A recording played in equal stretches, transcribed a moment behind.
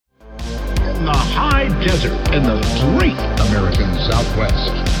from the high desert in the great American Southwest.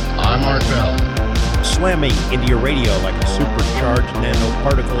 I'm Art Bell. Slamming into your radio like a supercharged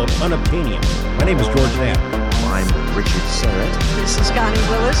nanoparticle of unobtainium. My name is George Knapp. I'm Richard Serrett. This is Connie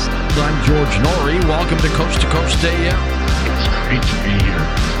Willis. I'm George Norrie. Welcome to Coast AM. It's great to be here.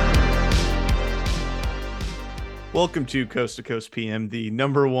 Welcome to Coast PM, the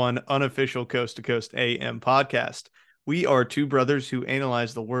number one unofficial Coast AM podcast. We are two brothers who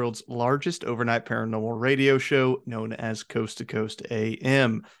analyze the world's largest overnight paranormal radio show known as Coast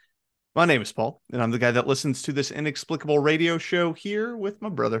AM. My name is Paul, and I'm the guy that listens to this inexplicable radio show here with my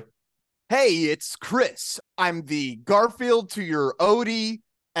brother. Hey, it's Chris. I'm the Garfield to your Odie,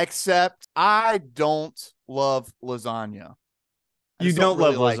 except I don't love lasagna. You don't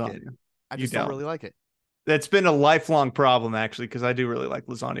love lasagna. I just don't really like it. That's been a lifelong problem, actually, because I do really like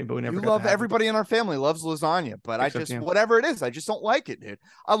lasagna, but we never. Everybody in our family loves lasagna, but whatever it is, I just don't like it, dude.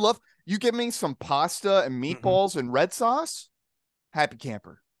 I love you. Give me some pasta and meatballs and red sauce. Happy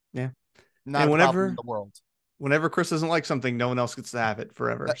camper. Yeah, not a problem in the world. Whenever Chris doesn't like something, no one else gets to have it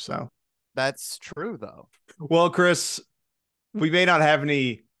forever. That's true, though. Well, Chris, we may not have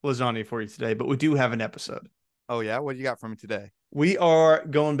any lasagna for you today, but we do have an episode. Oh yeah, what do you got for me today? We are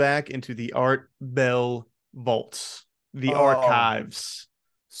going back into the Art Bell vaults, the archives.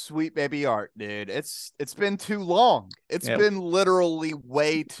 Sweet baby Art, dude. It's been too long. It's been literally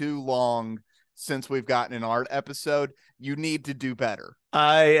way too long since we've gotten an Art episode. You need to do better.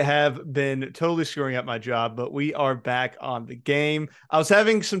 I have been totally screwing up my job, but we are back on the game. I was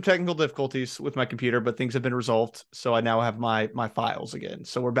having some technical difficulties with my computer, but things have been resolved. So I now have my files again.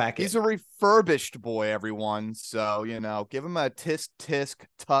 So we're back. He's a refurbished boy, everyone. So, give him a tisk, tisk,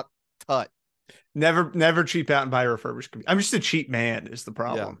 tuck, tut. Never cheap out and buy a refurbished computer. I'm just a cheap man is the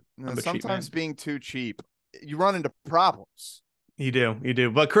problem. Yeah. Sometimes being too cheap, you run into problems. You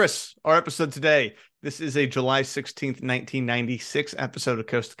do. But Chris, our episode today, this is a July 16th, 1996 episode of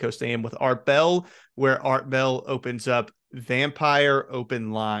Coast to Coast AM with Art Bell, where Art Bell opens up Vampire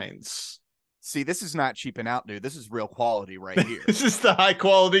Open Lines. See, this is not cheaping out, dude. This is real quality right here. This is the high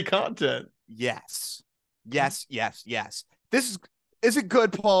quality content. Yes. Is it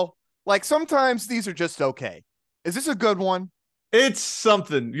good, Paul? Like, sometimes these are just okay. Is this a good one? It's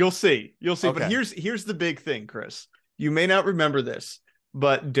something. You'll see. Okay. But here's the big thing, Chris. You may not remember this,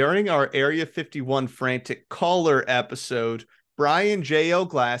 but during our Area 51 Frantic Caller episode, Brian J.L.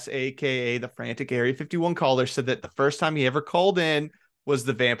 Glass, a.k.a. the Frantic Area 51 Caller, said that the first time he ever called in was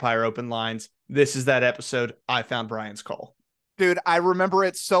the Vampire Open Lines. This is that episode. I found Brian's call. Dude, I remember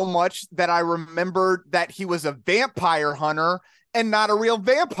it so much that I remembered that he was a vampire hunter and not a real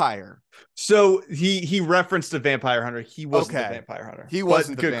vampire. So he referenced a vampire hunter. He wasn't the vampire hunter. He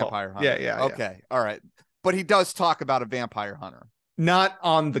wasn't the vampire hunter. Yeah. Okay. All right. But he does talk about a vampire hunter. Not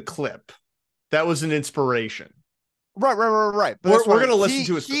on the clip. That was an inspiration. Right. But we're going to listen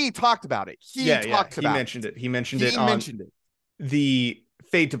to it. He talked about it. He mentioned it. He mentioned it on the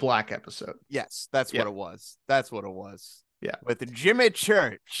Fade to Black episode. Yes, that's what it was. Yeah. With Jimmy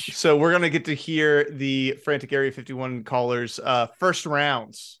Church. So we're going to get to hear the Frantic Area 51 Caller's first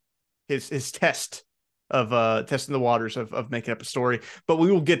rounds, his test of testing the waters of making up a story. But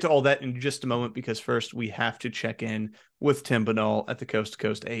we will get to all that in just a moment, because first we have to check in with Tim Binnall at the Coast to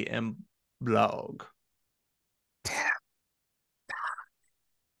Coast AM blog.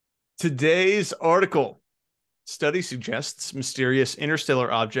 Today's article: study suggests mysterious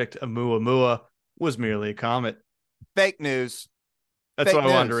interstellar object Oumuamua was merely a comet. Fake news. That's why I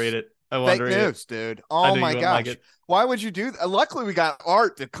wanted to read it. Fake news, dude. Oh my gosh. Like, why would you do that? Luckily, we got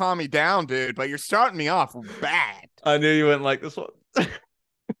Art to calm me down, dude, but you're starting me off bad. I knew you wouldn't like this one. All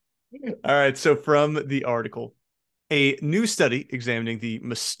right. So from the article, a new study examining the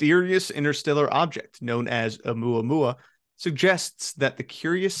mysterious interstellar object known as Oumuamua suggests that the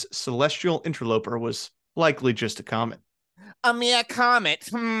curious celestial interloper was likely just a comet. A mere comet.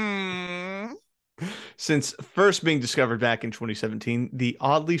 Since first being discovered back in 2017, the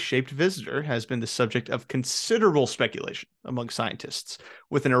oddly shaped visitor has been the subject of considerable speculation among scientists,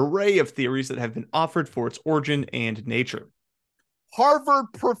 with an array of theories that have been offered for its origin and nature. Harvard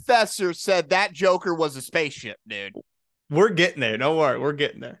professor said that Joker was a spaceship, dude. We're getting there. Don't worry. We're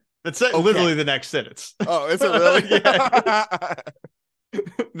getting there. That's literally the next sentence. Oh, is it really? Yeah.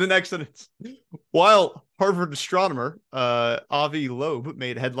 The next sentence. While Harvard astronomer Avi Loeb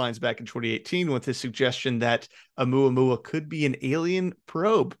made headlines back in 2018 with his suggestion that Oumuamua could be an alien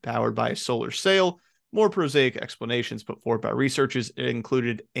probe powered by a solar sail, more prosaic explanations put forward by researchers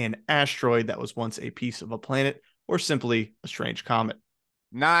included an asteroid that was once a piece of a planet, or simply a strange comet.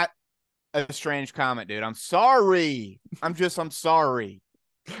 Not a strange comet, dude. I'm sorry. I'm sorry.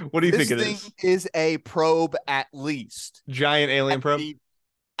 What do you This think it thing is? is a probe at least. Giant alien At probe?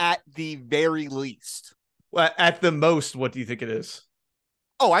 at the very least. Well, at the most, what do you think it is?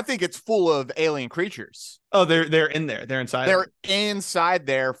 Oh, I think it's full of alien creatures. Oh, they're in there. They're inside. They're inside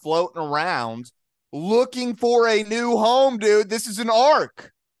there floating around looking for a new home, dude. This is an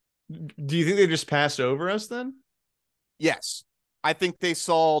ark. Do you think they just passed over us then? Yes. I think they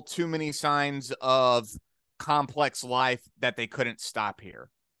saw too many signs of complex life that they couldn't stop here.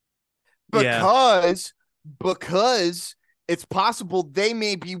 Because it's possible they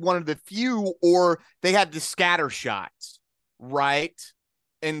may be one of the few, or they had the scatter shots, right?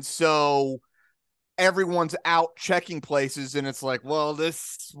 And so everyone's out checking places, and it's like, well,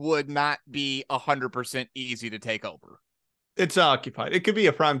 this would not be 100% easy to take over. It's occupied. It could be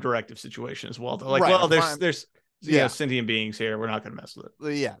a prime directive situation as well, though. Like, Right, well, there's yeah, sentient beings here. We're not going to mess with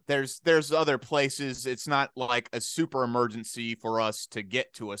it. Yeah, there's other places. It's not like a super emergency for us to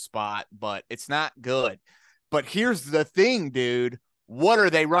get to a spot, but it's not good. But here's the thing, dude. What are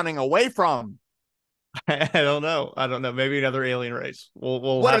they running away from? I don't know. Maybe another alien race.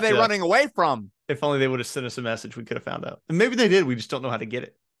 We'll What are they running away from? If only they would have sent us a message, we could have found out. And maybe they did. We just don't know how to get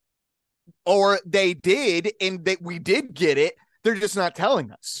it. Or they did, and we did get it. They're just not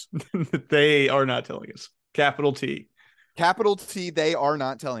telling us. They are not telling us. Capital T. Capital T, they are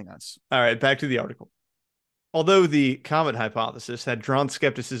not telling us. All right, back to the article. Although the comet hypothesis had drawn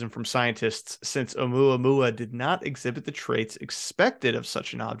skepticism from scientists since Oumuamua did not exhibit the traits expected of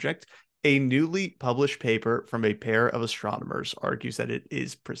such an object, a newly published paper from a pair of astronomers argues that it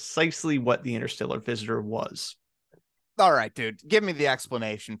is precisely what the interstellar visitor was. All right, dude, give me the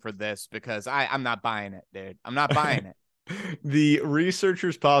explanation for this, because I'm not buying it, dude. I'm not buying it. The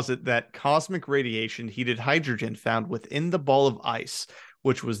researchers posit that cosmic radiation heated hydrogen found within the ball of ice,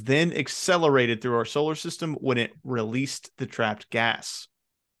 which was then accelerated through our solar system when it released the trapped gas.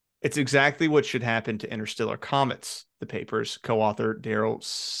 It's exactly what should happen to interstellar comets, the paper's co-author Daryl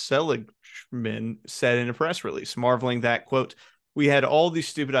Seligman said in a press release, marveling that, quote, we had all these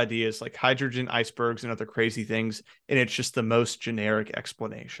stupid ideas like hydrogen icebergs and other crazy things, and it's just the most generic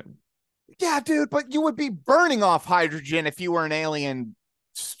explanation. Yeah, dude, but you would be burning off hydrogen if you were an alien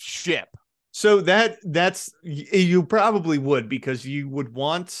ship. So that's you probably would, because you would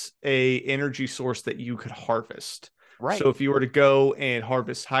want a energy source that you could harvest. Right. So if you were to go and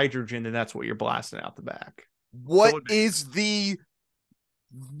harvest hydrogen, then that's what you're blasting out the back. What is the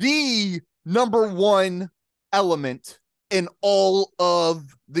number one element in all of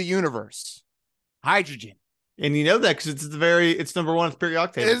the universe? Hydrogen. And you know that because it's number one at the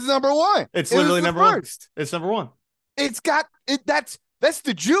periodic table. It's number one. It's literally number first. One. It's number one. It's got it. That's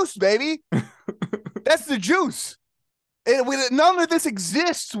the juice, baby. That's the juice. None of this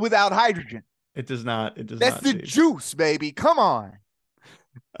exists without hydrogen. It does not. That's the juice, baby. Come on.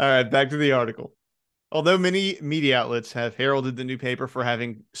 All right, back to the article. Although many media outlets have heralded the new paper for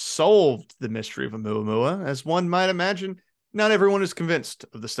having solved the mystery of Oumuamua, as one might imagine, not everyone is convinced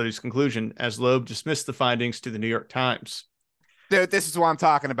of the study's conclusion, as Loeb dismissed the findings to the New York Times. Dude, this is what I'm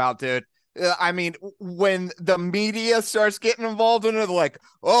talking about, dude. I mean, when the media starts getting involved in it, they're like,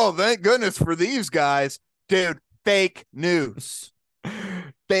 oh, thank goodness for these guys. Dude, fake news.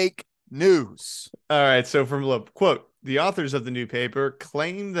 Fake news. All right, so from Loeb, quote, the authors of the new paper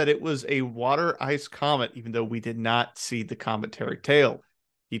claim that it was a water ice comet, even though we did not see the cometary tail,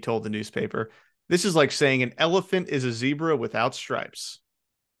 he told the newspaper. This is like saying an elephant is a zebra without stripes.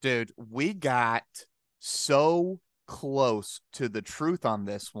 Dude, we got so close to the truth on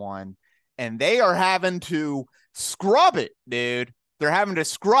this one, and they are having to scrub it, dude. They're having to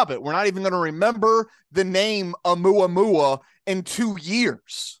scrub it. We're not even going to remember the name Oumuamua in 2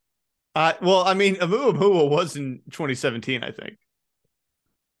 years. Well, I mean, Oumuamua was in 2017, I think.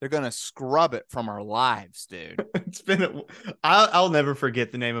 They're going to scrub it from our lives, dude. It's been I'll never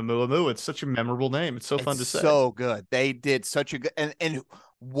forget the name of Oumuamua. It's such a memorable name. It's so fun to say. So good. They did such a good, and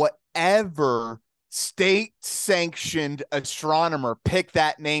whatever state-sanctioned astronomer picked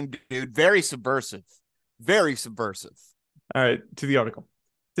that name, dude, very subversive. Very subversive. All right, to the article.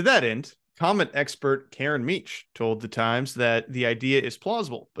 To that end, comet expert Karen Meach told the Times that the idea is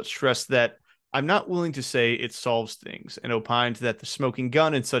plausible, but stressed that I'm not willing to say it solves things, and opined that the smoking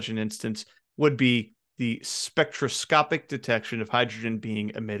gun in such an instance would be the spectroscopic detection of hydrogen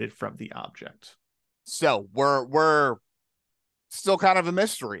being emitted from the object. So we're still kind of a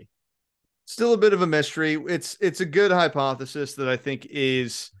mystery. Still a bit of a mystery. It's a good hypothesis that I think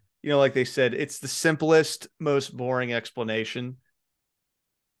is, like they said, it's the simplest, most boring explanation.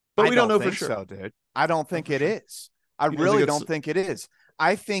 But we don't know for sure. So, dude. I don't think it is. I really don't think it is.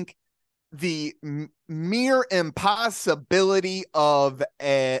 I think the mere impossibility of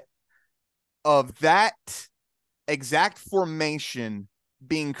that exact formation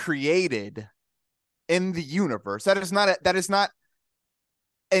being created in the universe. That is not,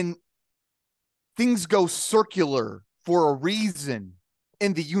 and things go circular for a reason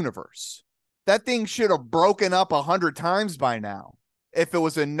in the universe. That thing should have broken up 100 times by now if it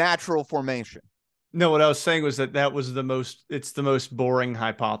was a natural formation. No, what I was saying was that was it's the most boring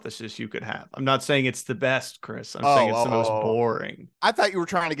hypothesis you could have. I'm not saying it's the best, Chris. I'm saying it's the most boring. I thought you were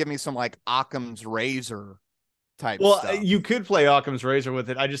trying to give me some like Occam's razor type stuff. You could play Occam's razor with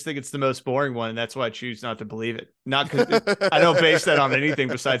it. I just think it's the most boring one, and that's why I choose not to believe it. Not because I don't base that on anything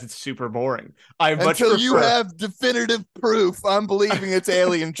besides it's super boring. Until you have definitive proof, I'm believing it's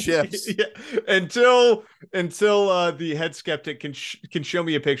alien ships. Yeah. Until the head skeptic can show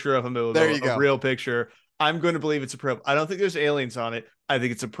me a picture of a real picture, I'm going to believe it's a probe. I don't think there's aliens on it. I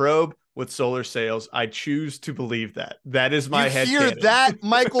think it's a probe with solar sails. I choose to believe that. That is my head. You hear that,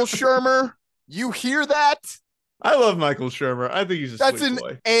 Michael Shermer? You hear that? I love Michael Shermer. I think he's That's an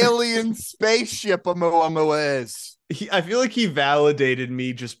alien spaceship. Oumuamua is. I feel like he validated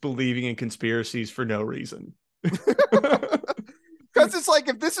me just believing in conspiracies for no reason. Because it's like,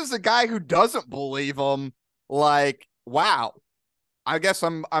 if this is a guy who doesn't believe them, like, wow, I guess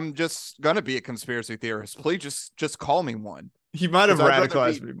I'm just gonna be a conspiracy theorist. Please just call me one. He might have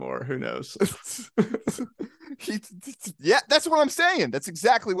radicalized me more. Who knows? Yeah, that's what I'm saying. That's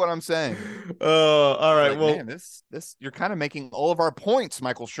exactly what I'm saying. Oh, all right. Like, well, man, this you're kind of making all of our points,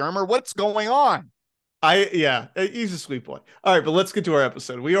 Michael Shermer. What's going on? He's a sweet boy. All right, but let's get to our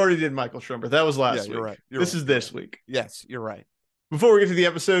episode. We already did Michael Shermer. That was last week. You're right. This is this week. Yes, you're right. Before we get to the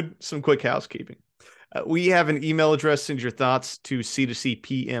episode, some quick housekeeping. We have an email address. Send your thoughts to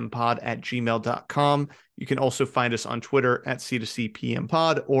c2cpmpod@gmail.com. You can also find us on Twitter at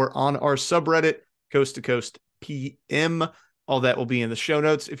c2cpmpod or on our subreddit, Coast to Coast PM. All that will be in the show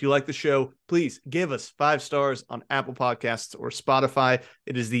notes. If you like the show, please give us 5 stars on Apple Podcasts or Spotify.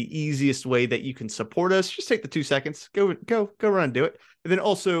 It is the easiest way that you can support us. Just take the 2 seconds. Go run and do it. And then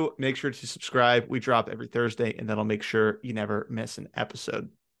also make sure to subscribe. We drop every Thursday, and that'll make sure you never miss an episode.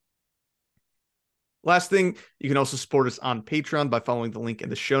 Last thing, you can also support us on Patreon by following the link in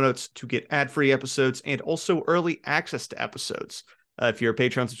the show notes to get ad-free episodes and also early access to episodes. If you're a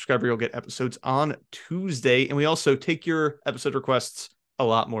Patreon subscriber, you'll get episodes on Tuesday, and we also take your episode requests a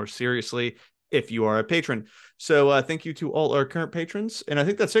lot more seriously if you are a patron. So thank you to all our current patrons, and I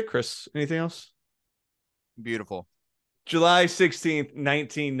think that's it, Chris. Anything else? Beautiful. July 16th,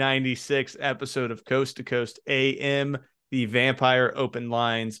 1996 episode of Coast to Coast AM, the Vampire Open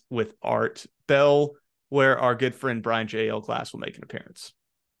Lines with Art Bell, where our good friend Brian J. L. Glass will make an appearance.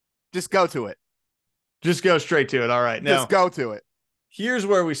 Just go to it. Just go straight to it. All right. Now, just go to it. Here's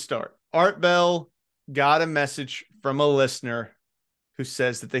where we start. Art Bell got a message from a listener who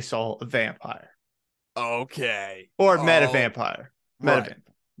says that they saw a vampire. Okay. Or met a vampire.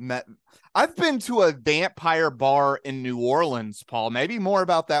 I've been to a vampire bar in New Orleans, Paul. Maybe more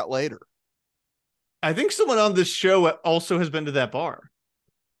about that later. I think someone on this show also has been to that bar.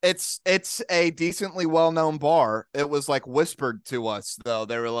 It's a decently well-known bar. It was like whispered to us, though.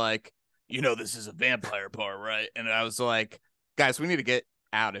 They were like, this is a vampire bar, right? And I was like, guys, we need to get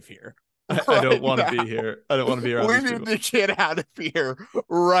out of here. I don't want to be here. I don't want to be around. We need to get out of here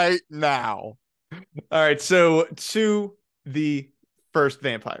right now. All right, so to the first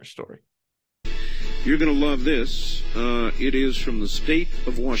vampire story. You're going to love this. It is from the state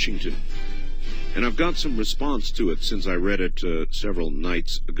of Washington. And I've got some response to it since I read it several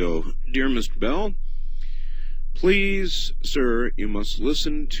nights ago. Dear Mr. Bell, please, sir, you must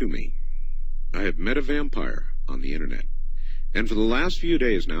listen to me. I have met a vampire on the internet. And for the last few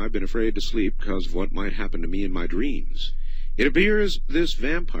days now, I've been afraid to sleep because of what might happen to me in my dreams. It appears this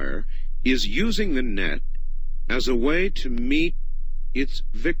vampire is using the net as a way to meet its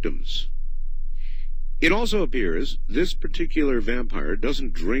victims. It also appears this particular vampire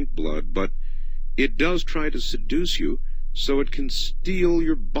doesn't drink blood, but it does try to seduce you so it can steal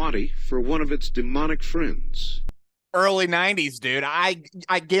your body for one of its demonic friends. Early 90s, dude.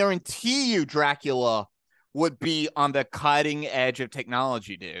 I guarantee you Dracula would be on the cutting edge of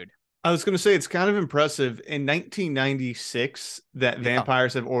technology, dude. I was going to say, it's kind of impressive. In 1996, that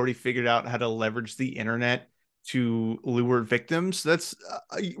vampires have already figured out how to leverage the internet to lure victims. That's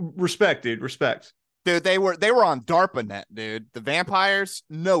respect, dude. Respect. Dude, they were on DARPANET, dude. The vampires,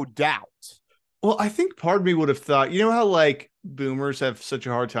 no doubt. Well, I think part of me would have thought, how like boomers have such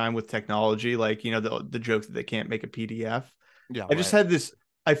a hard time with technology, like, the joke that they can't make a PDF. Yeah. I just had this,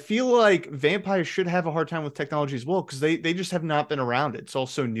 I feel like vampires should have a hard time with technology as well, because they just have not been around. It's all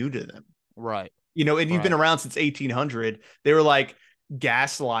so new to them. Right. You know, and you've been Right. around since 1800. They were like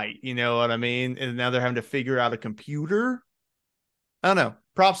gaslight, you know what I mean? And now they're having to figure out a computer. I don't know.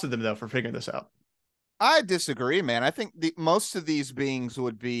 Props to them though for figuring this out. I disagree, man. I think most of these beings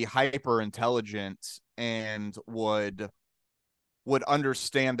would be hyper intelligent and would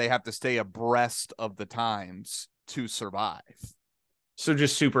understand they have to stay abreast of the times to survive. So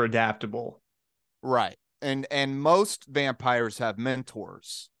just super adaptable. Right. And most vampires have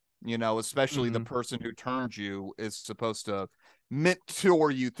mentors, you know, especially the person who turned you is supposed to mentor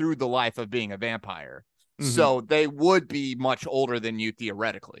you through the life of being a vampire. So they would be much older than you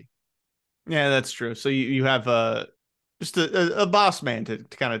theoretically. Yeah, that's true. So you have just a boss man to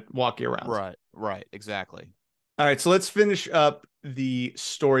kind of walk you around. Right, exactly. All right, so let's finish up the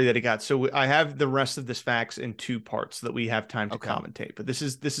story that he got. So I have the rest of this facts in two parts so that we have time to commentate. But this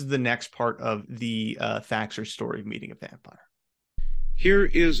is the next part of the Thaxter story of meeting a vampire. Here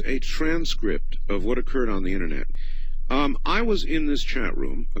is a transcript of what occurred on the internet. I was in this chat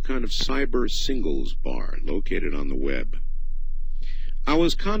room, a kind of cyber singles bar located on the web. I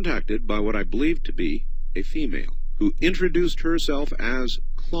was contacted by what I believed to be a female who introduced herself as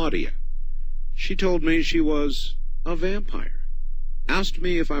Claudia. She told me she was a vampire, asked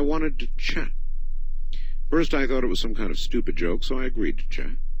me if I wanted to chat. First I thought it was some kind of stupid joke, so I agreed to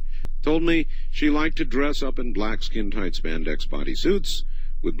chat. Told me she liked to dress up in black skin-tight spandex bodysuits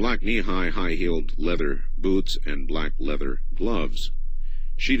with black knee-high, high-heeled leather boots and black leather gloves.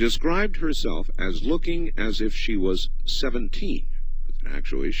 She described herself as looking as if she was 17, but then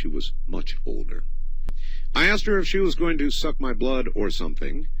actually she was much older. I asked her if she was going to suck my blood or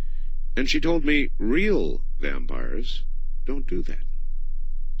something, and she told me real vampires don't do that.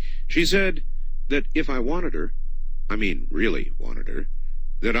 She said that if I wanted her, I mean really wanted her,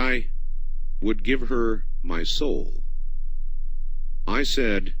 that I would give her my soul. I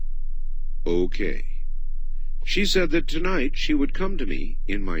said, okay. She said that tonight she would come to me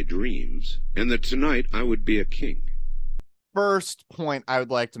in my dreams, and that tonight I would be a king. First point I would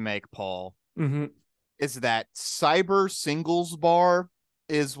like to make, Paul, is that cyber singles bar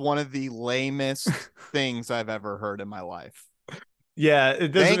is one of the lamest things I've ever heard in my life. Yeah, it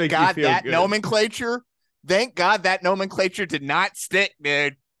doesn't make God you feel that good. nomenclature. Thank God that nomenclature did not stick,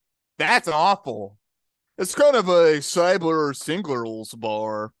 dude. That's awful. It's kind of a cyber singles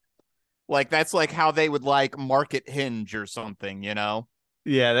bar. Like, that's like how they would like market Hinge or something, you know?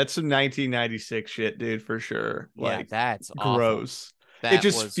 Yeah, that's some 1996 shit, dude, for sure. Yeah, Like, that's awful. gross. That it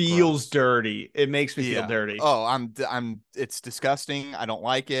just was feels gross. dirty. It makes me feel dirty. Oh, it's disgusting. I don't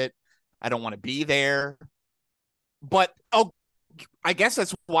like it. I don't want to be there. But, I guess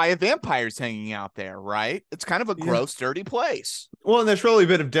that's why a vampire's hanging out there, right? It's kind of a gross, dirty place. Well, and there's probably a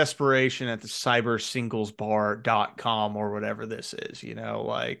bit of desperation at the cybersinglesbar.com or whatever this is, you know,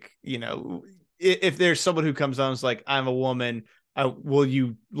 like, you know, if there's someone who comes on and is like, I'm a woman, will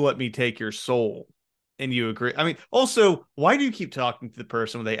you let me take your soul? And you agree. I mean, also, why do you keep talking to the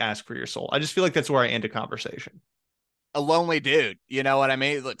person when they ask for your soul? I just feel like that's where I end a conversation. A lonely dude, you know what I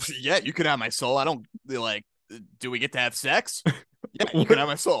mean? Like, yeah, you can have my soul. I don't, like, do we get to have sex? Yeah, you can have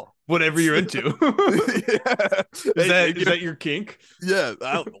my soul. Whatever you're into. Is that your kink? Yeah,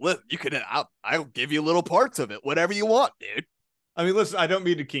 you can. I'll give you little parts of it, whatever you want, dude. I mean, listen, I don't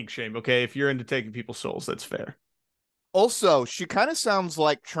mean to kink shame. Okay, if you're into taking people's souls, that's fair. Also, she kind of sounds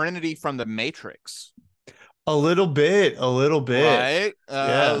like Trinity from the Matrix. A little bit. Right? Yeah.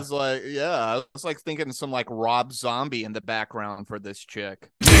 I was like thinking some like Rob Zombie in the background for this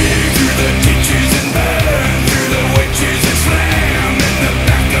chick.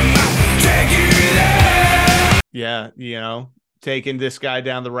 Yeah, you know, taking this guy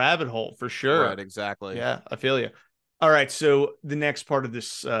down the rabbit hole for sure. Right, exactly. Yeah, I feel you. All right, so the next part of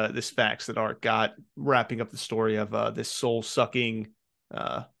this facts that Art got, wrapping up the story of this soul-sucking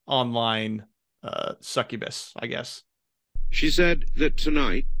online succubus, I guess. She said that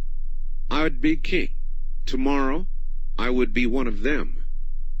tonight I would be king. Tomorrow I would be one of them.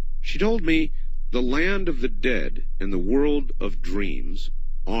 She told me the land of the dead and the world of dreams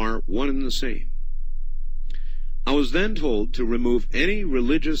are one and the same. I was then told to remove any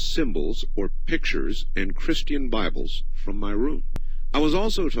religious symbols or pictures and Christian Bibles from my room. I was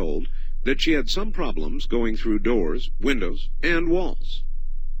also told that she had some problems going through doors, windows, and walls.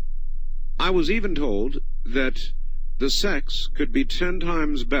 I was even told that the sex could be 10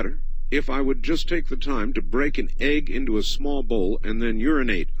 times better if I would just take the time to break an egg into a small bowl and then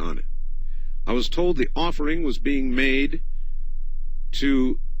urinate on it. I was told the offering was being made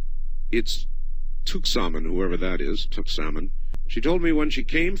to its Tuxamen, whoever that is, Tuxamen. She told me when she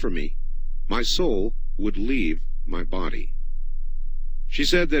came for me, my soul would leave my body. She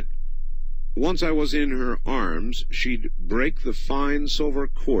said that Once I was in her arms, she'd break the fine silver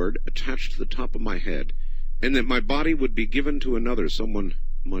cord attached to the top of my head, and that my body would be given to another, someone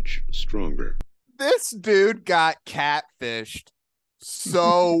much stronger. This dude got catfished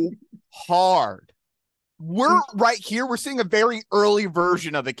so hard. We're right here. We're seeing a very early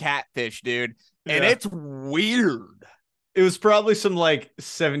version of the catfish, dude. And it's weird. It was probably some like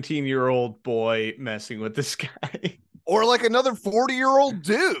 17-year-old boy messing with this guy. Or like another 40-year-old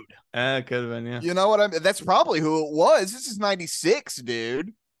dude. Could have been, yeah. You know what I mean? That's probably who it was. This is 96,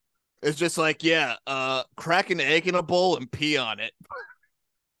 dude. It's just like, crack an egg in a bowl and pee on it.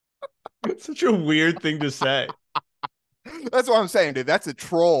 It's such a weird thing to say. That's what I'm saying, dude. That's a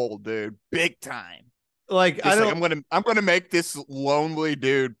troll, dude. Big time. Like, I'm gonna make this lonely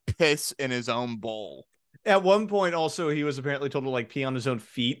dude piss in his own bowl. At one point, also, he was apparently told to like pee on his own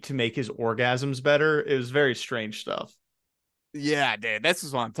feet to make his orgasms better. It was very strange stuff. Yeah, dude. This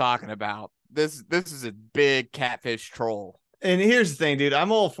is what I'm talking about. This is a big catfish troll. And here's the thing, dude.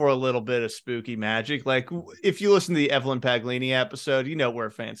 I'm all for a little bit of spooky magic. Like, if you listen to the Evelyn Paglini episode, you know we're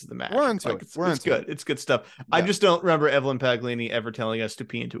fans of the magic. We're into like, it. It's good. It's good stuff. Yeah. I just don't remember Evelyn Paglini ever telling us to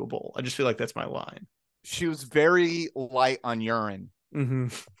pee into a bowl. I just feel like that's my line. She was very light on urine. Mm-hmm.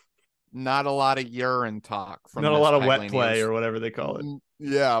 Not a lot of urine talk. Not a lot of wet play or whatever they call it.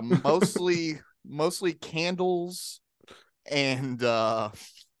 Yeah, mostly candles and I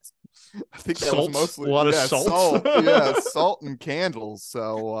think that was mostly a lot of salt. Salt and candles.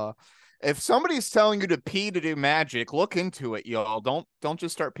 So if somebody's telling you to pee to do magic, look into it, y'all. Don't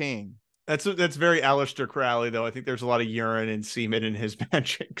just start peeing. That's very Aleister Crowley, though. I think there's a lot of urine and semen in his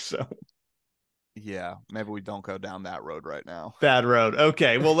magic. So yeah, maybe we don't go down that road right now. Bad road.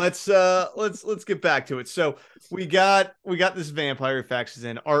 Okay, well let's get back to it. So we got this vampire faxes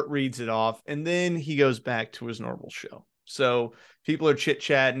in. Art reads it off, and then he goes back to his normal show. So people are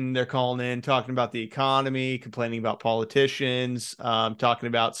chit-chatting, they're calling in, talking about the economy, complaining about politicians, talking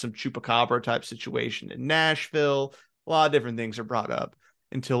about some chupacabra type situation in Nashville. A lot of different things are brought up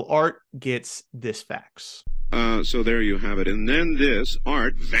until Art gets this fax. So there you have it. And then this,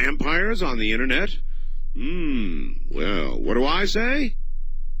 Art, vampires on the internet? Well, what do I say?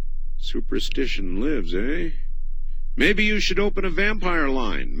 Superstition lives, eh? Maybe you should open a vampire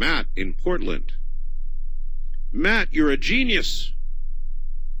line. Matt in Portland. Matt, you're a genius.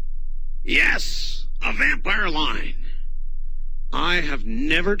 Yes, a vampire line. I have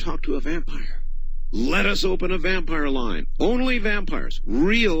never talked to a vampire. Let us open a vampire line. Only vampires.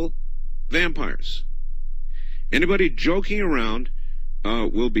 Real vampires. Anybody joking around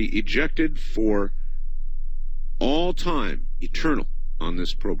will be ejected for all time, eternal, on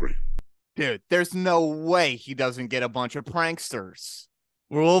this program. Dude, there's no way he doesn't get a bunch of pranksters.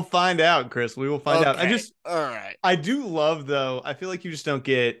 We'll find out, Chris. We will find out. All right. I do love, though. I feel like you just don't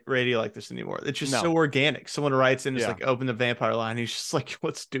get radio like this anymore. It's just so organic. Someone writes in, just like, open the vampire line. He's just like,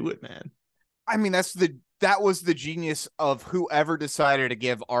 let's do it, man. I mean, that was the genius of whoever decided to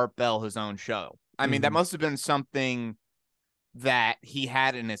give Art Bell his own show. I mean, that must have been something that he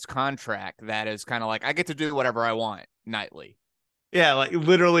had in his contract that is kind of like, I get to do whatever I want nightly. Yeah, like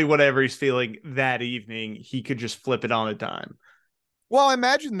literally whatever he's feeling that evening, he could just flip it on a dime. Well, I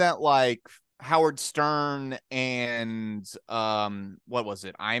imagine that like Howard Stern and what was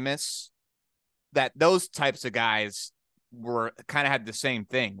it, Imus, that those types of guys were kind of had the same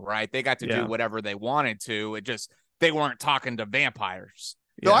thing, right? They got to do whatever they wanted to. It just they weren't talking to vampires.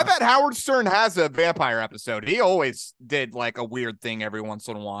 No, I bet Howard Stern has a vampire episode. He always did like a weird thing every once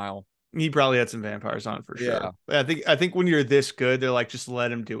in a while. He probably had some vampires on for sure. I think when you're this good, they're like, just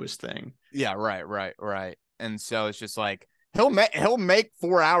let him do his thing. Yeah, right. And so it's just like he'll make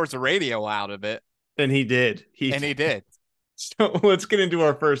 4 hours of radio out of it. And he did. He did. So let's get into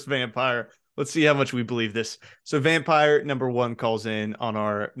our first vampire. Let's see how much we believe this. So vampire number 1 calls in on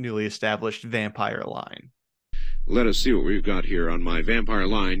our newly established vampire line. Let us see what we've got here on my vampire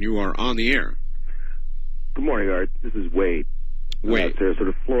line. You are on the air. Good morning, Art. This is Wade. Wade.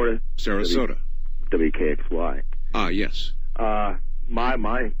 Sarasota, Florida. Sarasota. WKXY. Yes.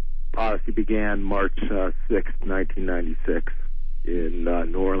 My policy began March 6th, 1996 in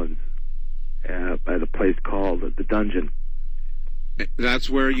New Orleans at a place called The Dungeon. That's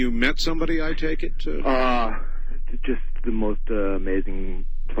where you met somebody, I take it? Just the most amazing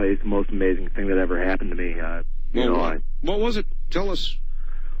place, the most amazing thing that ever happened to me. What was it? Tell us.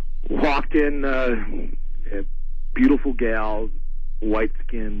 Walked in, beautiful gals, white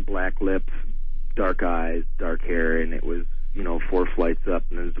skin, black lips, dark eyes, dark hair, and it was, 4 flights up,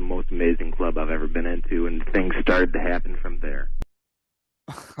 and it was the most amazing club I've ever been into, and things started to happen from there.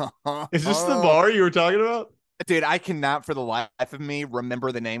 Is this the bar you were talking about? Dude, I cannot for the life of me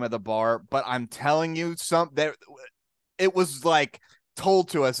remember the name of the bar, but I'm telling you, it was like told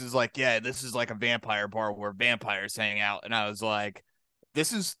to us is like, yeah, this is like a vampire bar where vampires hang out. And I was like,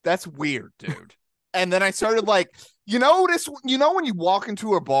 that's weird, dude. And then I started like, when you walk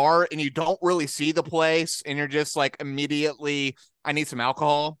into a bar and you don't really see the place and you're just like immediately, I need some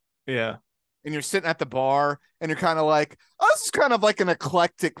alcohol. Yeah. And you're sitting at the bar and you're kind of like, oh, this is kind of like an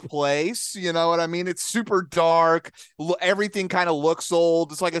eclectic place. You know what I mean? It's super dark. Everything kind of looks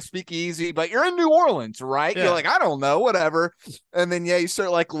old. It's like a speakeasy, but you're in New Orleans, right? Yeah. You're like, I don't know, whatever. And then, you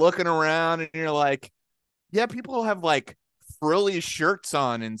start like looking around and you're like, yeah, people have like frilly shirts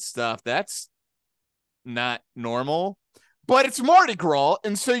on and stuff. That's not normal. But it's Mardi Gras,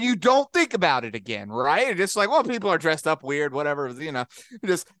 and so you don't think about it again, right? It's just like, well, people are dressed up weird, whatever,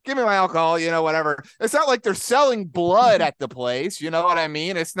 just give me my alcohol, whatever. It's not like they're selling blood at the place, you know what I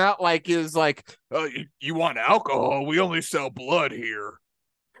mean? It's not like it's like, oh, you want alcohol? We only sell blood here.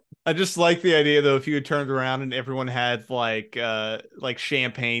 I just like the idea though, if you had turned around and everyone had like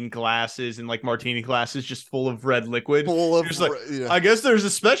champagne glasses and like martini glasses just full of red liquid. I guess there's a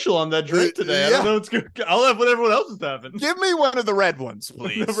special on that drink today. I don't know. It's good. I'll have what everyone else is having. Give me one of the red ones,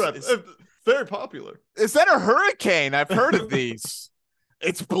 please. Very popular. Is that a hurricane? I've heard of these.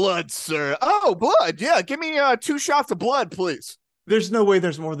 It's blood, sir. Oh, blood. Yeah. Give me 2 shots of blood, please. There's no way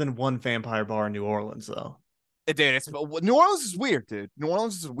there's more than one vampire bar in New Orleans, though. Dude, New Orleans is weird, dude. New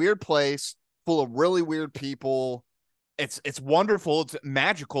Orleans is a weird place full of really weird people. It's wonderful. It's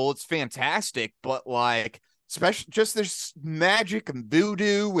magical. It's fantastic. But like, especially just there's magic and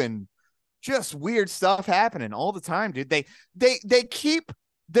voodoo and just weird stuff happening all the time, dude. They keep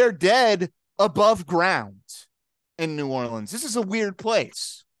their dead above ground in New Orleans. This is a weird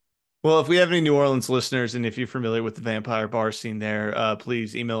place. Well, if we have any New Orleans listeners and if you're familiar with the vampire bar scene there,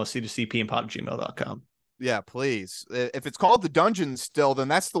 please email us c2cpandpod@gmail.com. Yeah, please. If it's called the Dungeon still, then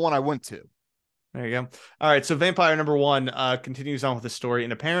that's the one I went to. There you go. All right. So vampire number 1 continues on with the story,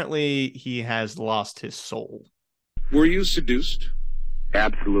 and apparently he has lost his soul. Were you seduced?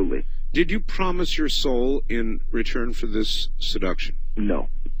 Absolutely. Did you promise your soul in return for this seduction? No,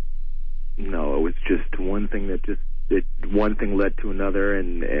 it was just one thing one thing led to another,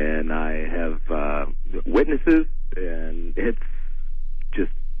 and I have witnesses, and it's just.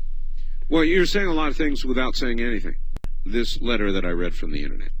 Well, you're saying a lot of things without saying anything. This letter that I read from the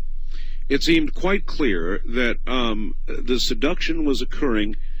internet, it seemed quite clear that the seduction was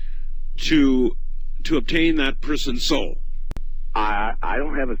occurring to obtain that person's soul. I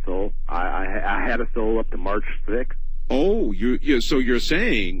don't have a soul. I had a soul up to March 6th. Oh, so you're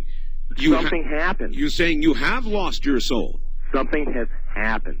saying something happened. You're saying you have lost your soul. Something has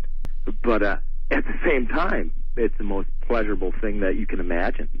happened, but at the same time, it's the most pleasurable thing that you can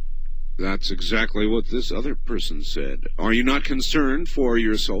imagine. That's exactly what this other person said. Are you not concerned for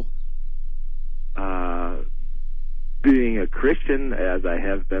your soul? Being a Christian, as I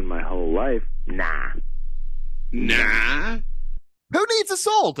have been my whole life, nah. Who needs a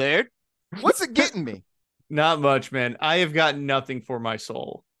soul, dude? What's it getting me? Not much, man. I have gotten nothing for my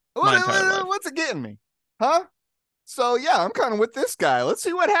soul. My entire life. What's it getting me? Huh? So, yeah, I'm kind of with this guy. Let's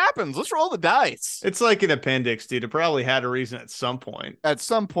see what happens. Let's roll the dice. It's like an appendix, dude. It probably had a reason at some point. At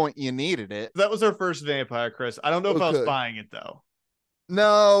some point, you needed it. That was our first vampire, Chris. I don't know if I was buying it, though.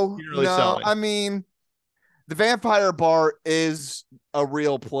 No. Really selling. I mean, the vampire bar is a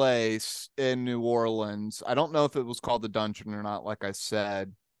real place in New Orleans. I don't know if it was called the Dungeon or not, like I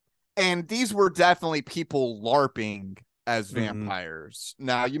said. And these were definitely people LARPing as vampires.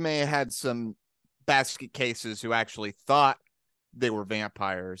 Now, you may have had some basket cases who actually thought they were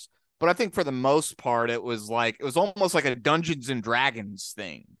vampires, but I think for the most part it was almost like a Dungeons and Dragons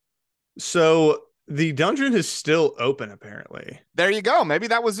thing. So the dungeon is still open, apparently. There you go. Maybe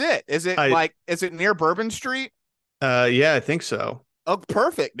that was it. Is it near Bourbon Street? Yeah, I think so. Oh,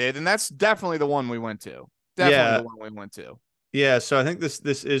 perfect, dude. And that's definitely the one we went to. The one we went to. Yeah, so I think this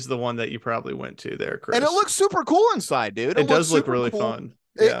is the one that you probably went to there, Chris. And it looks super cool inside, dude. It does look really fun.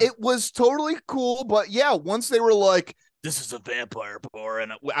 Yeah. It was totally cool, but yeah, once they were like, this is a vampire bar,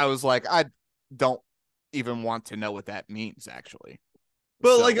 and I was like, I don't even want to know what that means, actually.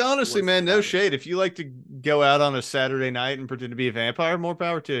 Well, so, like, honestly, man, no shade. If you like to go out on a Saturday night and pretend to be a vampire, more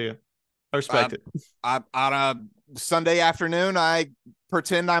power to you. I respect it. On a Sunday afternoon, I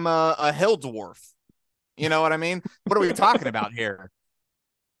pretend I'm a hill dwarf. You know what I mean? What are we talking about here?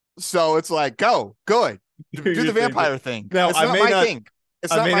 So it's like, go, good. Do the vampire thing. Now, it's not my thing.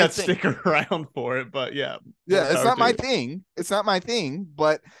 It's I may not stick around for it, but yeah. Yeah, it's not my thing. It's not my thing,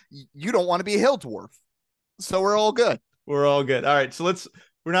 but you don't want to be a hill dwarf. So we're all good. We're all good. All right, so let's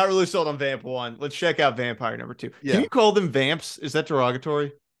We're not really sold on Vamp 1. Let's check out Vampire number 2. Yeah. Can you call them vamps? Is that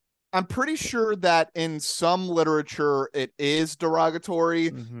derogatory? I'm pretty sure that in some literature it is derogatory,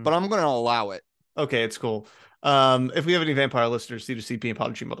 but I'm going to allow it. Okay, it's cool. If we have any vampire listeners,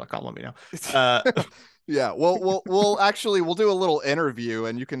 c2cpandpod@gmail.com, let me know. Yeah, we'll do a little interview,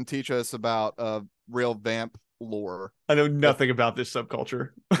 and you can teach us about real vamp lore. I know nothing about this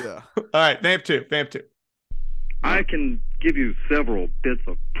subculture. Yeah. All right, Vamp 2. I can give you several bits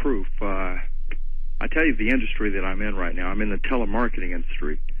of proof. I tell you the industry that I'm in right now. I'm in the telemarketing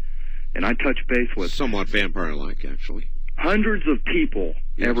industry, and I touch base with Somewhat vampire-like, actually. hundreds of people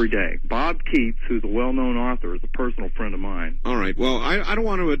every day. Bob Keats, who's a well-known author, is a personal friend of mine. All right. Well, I don't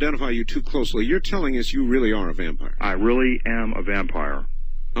want to identify you too closely. You're telling us you really are a vampire. I really am a vampire.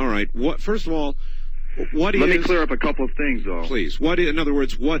 All right. First of all, what Let me clear up a couple of things, though. Please. In other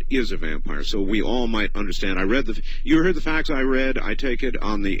words, what is a vampire? So we all might understand. You heard the facts I read, I take it,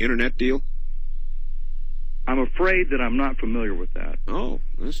 on the internet deal? I'm afraid that I'm not familiar with that. Oh,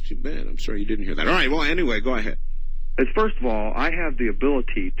 that's too bad. I'm sorry you didn't hear that. All right. Well, anyway, go ahead. First of all, I have the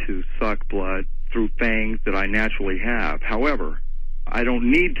ability to suck blood through fangs that I naturally have. However, I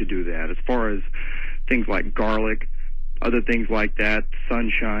don't need to do that as far as things like garlic, other things like that,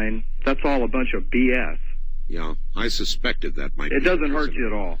 sunshine. That's all a bunch of BS. Yeah, I suspected that might be. It doesn't hurt you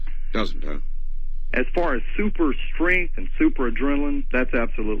at all. Doesn't, huh? As far as super strength and super adrenaline, that's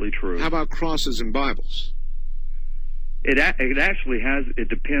absolutely true. How about crosses and Bibles? It actually has, it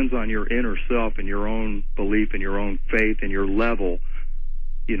depends on your inner self and your own belief and your own faith and your level,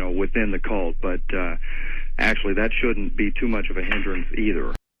 within the cult. But actually, that shouldn't be too much of a hindrance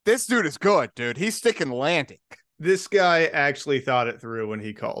either. This dude is good, dude. He's sticking landing. This guy actually thought it through when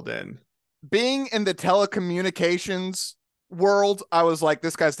he called in. Being in the telecommunications world, I was like,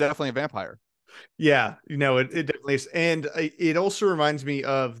 this guy's definitely a vampire. Yeah, it definitely is. And it also reminds me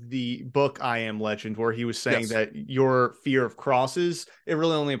of the book I Am Legend, where he was saying that your fear of crosses, it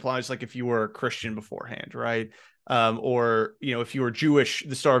really only applies like if you were a Christian beforehand, right? Or, if you were Jewish,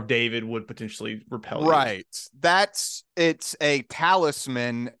 the Star of David would potentially repel you. Right. It's a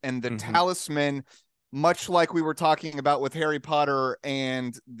talisman, and the talisman, much like we were talking about with Harry Potter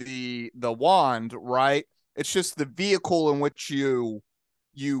and the wand, right? It's just the vehicle in which you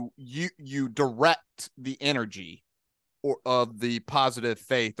direct the energy of the positive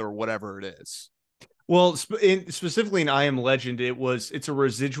faith or whatever it is. Well, specifically in I Am Legend, it's a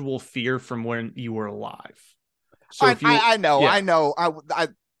residual fear from when you were alive. So I know.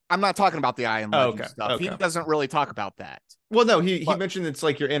 I'm not talking about the I Am Legend stuff. Okay. He doesn't really talk about that. Well, no, he mentioned it's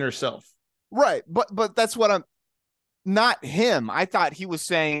like your inner self. Right. But that's what I'm not him. I thought he was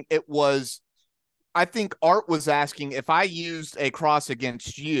saying it was. I think Art was asking if I used a cross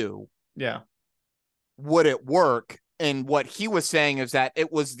against you, would it work? And what he was saying is that it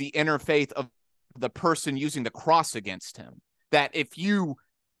was the inner faith of the person using the cross against him. That if you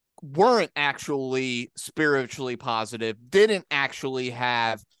weren't actually spiritually positive, didn't actually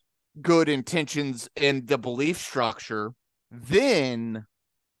have good intentions in the belief structure, then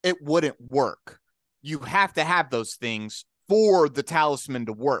it wouldn't work. You have to have those things for the talisman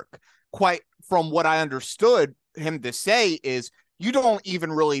to work. Quite from what I understood him to say is you don't even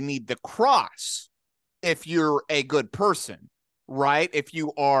really need the cross if you're a good person, right? If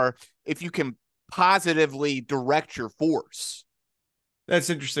you can positively direct your force. That's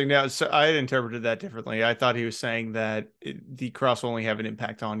interesting. Now, so I had interpreted that differently. I thought he was saying that the cross will only have an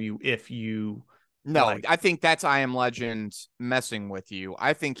impact on you if you. No, I think that's I Am Legend messing with you.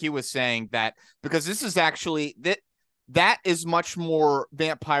 I think he was saying that because this is actually that is much more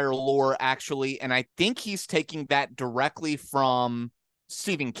vampire lore, actually, and I think he's taking that directly from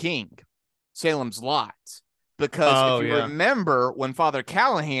Stephen King, Salem's Lot. Because if you remember, when Father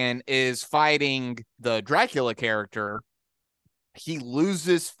Callahan is fighting the Dracula character, he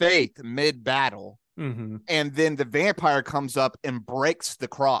loses faith mid-battle, and then the vampire comes up and breaks the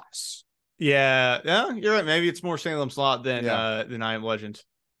cross. Yeah, you're right. Maybe it's more Salem's Lot than I Am Legend.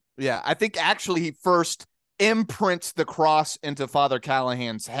 Yeah, I think actually he first imprints the cross into Father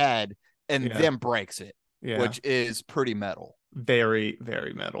Callahan's head and then breaks it, which is pretty metal. Very,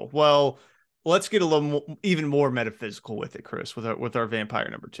 very metal. Well, let's get a little even more metaphysical with it, Chris, with our vampire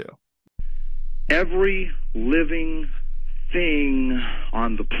number 2. Every living thing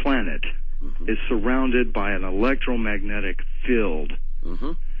on the planet is surrounded by an electromagnetic field.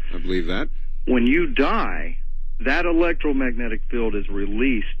 I believe that. When you die, that electromagnetic field is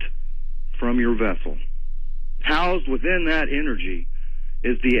released from your vessel. Housed within that energy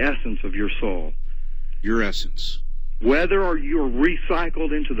is the essence of your soul. Your essence. Whether you're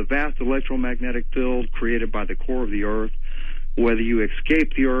recycled into the vast electromagnetic field created by the core of the earth, whether you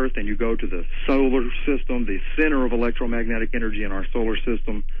escape the Earth and you go to the solar system, the center of electromagnetic energy in our solar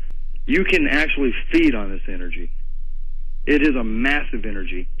system, you can actually feed on this energy. It is a massive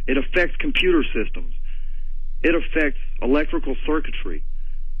energy. It affects computer systems. It affects electrical circuitry.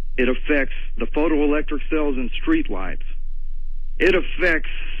 It affects the photoelectric cells in streetlights. It affects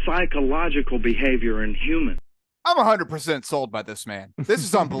psychological behavior in humans. I'm 100% sold by this man. This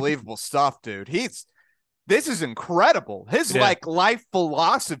is unbelievable stuff, dude. This is incredible. His life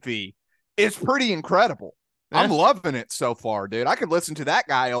philosophy is pretty incredible. I'm loving it so far, dude. I could listen to that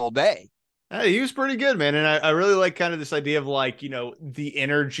guy all day. He was pretty good, man. And I really like kind of this idea of like, the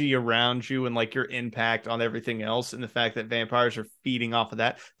energy around you and like your impact on everything else. And the fact that vampires are feeding off of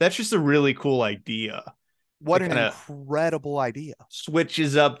that. That's just a really cool idea. What an incredible idea.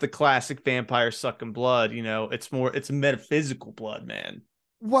 Switches up the classic vampire sucking blood. It's metaphysical blood, man.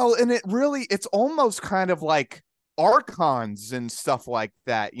 Well, and it's almost kind of like archons and stuff like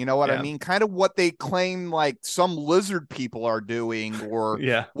that. You know what I mean? Kind of what they claim like some lizard people are doing or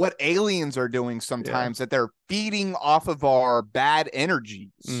what aliens are doing sometimes, that they're feeding off of our bad energies,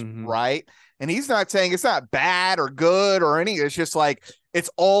 right? And he's not saying it's not bad or good or anything. It's just like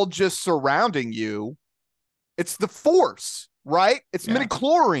it's all just surrounding you. It's the Force, right? It's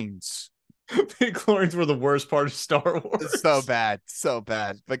midichlorians. Midichlorians were the worst part of Star Wars. So bad.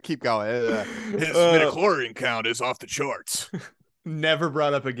 But keep going. His midichlorian count is off the charts. Never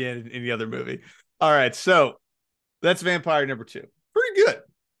brought up again in any other movie. All right, so that's vampire number 2. Pretty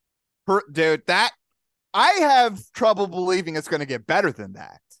good. Dude, that I have trouble believing it's going to get better than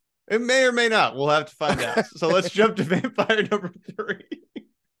that. It may or may not. We'll have to find out. So let's jump to vampire number 3. You've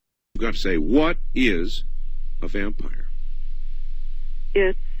got to say, what is a vampire?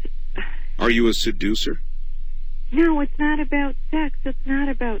 Are you a seducer? No, it's not about sex. It's not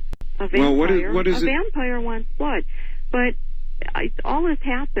about a vampire. Well, what is a it? Vampire wants blood. But all this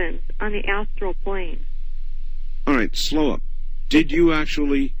happens on the astral plane. All right, slow up. Did you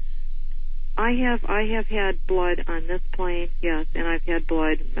actually... I have had blood on this plane, yes, and I've had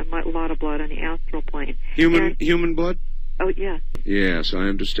a lot of blood on the astral plane. Human blood? Oh, yes. Yes, I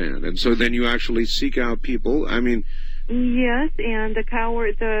understand. And so then you actually seek out people. I mean... Yes, and I don't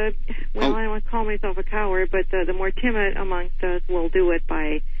want to call myself a coward, but the more timid amongst us will do it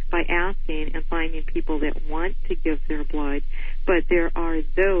by asking and finding people that want to give their blood. But there are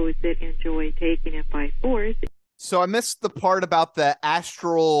those that enjoy taking it by force. So I missed the part about the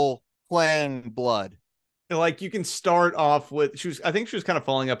astral plane blood. Like you can start off with I think she was kind of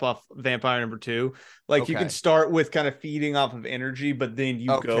falling up off vampire number 2. Like you can start with kind of feeding off of energy, but then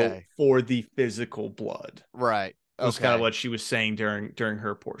you go for the physical blood. Right. That's kind of what she was saying during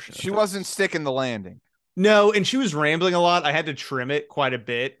her portion. She wasn't sticking the landing. No, and she was rambling a lot. I had to trim it quite a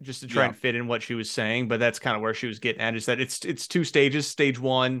bit just to try and fit in what she was saying, but that's kind of where she was getting at, is that it's 2 stages. Stage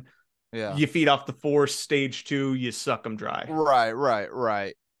 1, you feed off the Force. Stage 2, you suck them dry.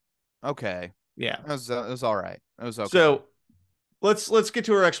 Right. Okay. Yeah. It was all right. It was okay. So let's get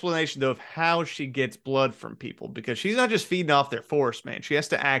to her explanation, though, of how she gets blood from people, because she's not just feeding off their Force, man. She has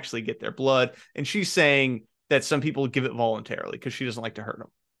to actually get their blood, and she's saying that some people give it voluntarily because she doesn't like to hurt them.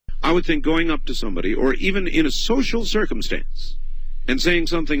 I would think going up to somebody, or even in a social circumstance, and saying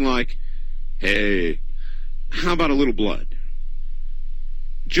something like, hey, how about a little blood?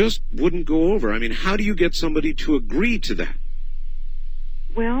 Just wouldn't go over. I mean, how do you get somebody to agree to that?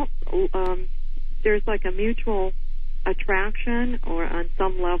 Well, there's like a mutual attraction, or on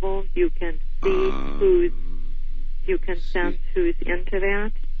some level you can see you can sense who's into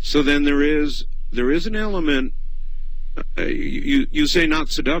that. So then there is an element. You say not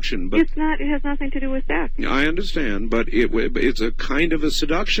seduction, but it's not. It has nothing to do with sex. I understand, but it's a kind of a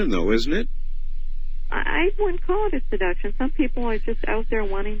seduction, though, isn't it? I wouldn't call it a seduction. Some people are just out there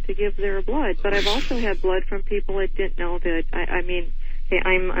wanting to give their blood, but I've also had blood from people that didn't know that. I mean, hey,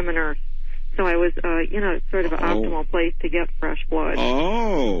 I'm a nurse, so I was, sort of an optimal place to get fresh blood.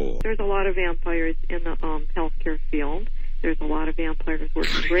 Oh. There's a lot of vampires in the healthcare field. There's a lot of vampires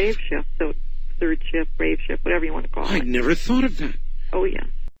working grave shifts, so third shift, grave shift, whatever you want to call it. I never thought of that. Oh, yeah.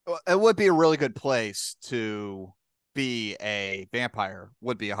 It would be a really good place to be a vampire,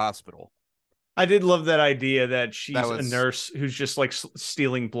 would be a hospital. I did love that idea that she's a nurse who's just like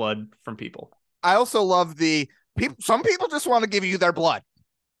stealing blood from people. I also love some people just want to give you their blood.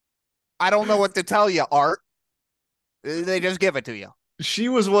 I don't know what to tell you, Art. They just give it to you. She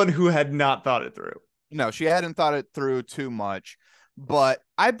was one who had not thought it through. No, she hadn't thought it through too much. But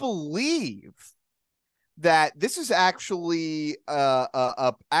I believe that this is actually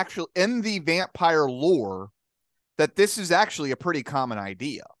actually in the vampire lore, that this is actually a pretty common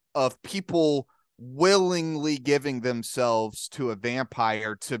idea of people willingly giving themselves to a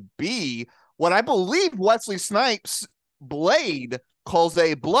vampire to be what I believe Wesley Snipes' Blade calls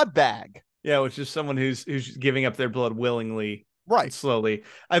a blood bag. Yeah, which is someone who's giving up their blood willingly, right? Slowly.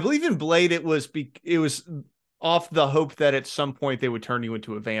 I believe in Blade it was off the hope that at some point they would turn you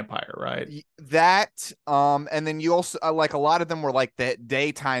into a vampire, right? That and then you also like a lot of them were like the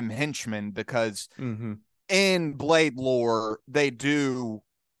daytime henchmen because in Blade lore they do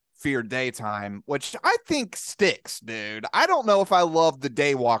fear daytime, which I think sticks, dude. I don't know if I love the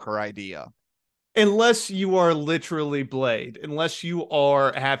Daywalker idea. Unless you are literally Blade, unless you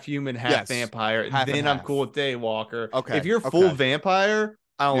are half human, half vampire, then I'm cool with Daywalker. Okay. If you're full vampire,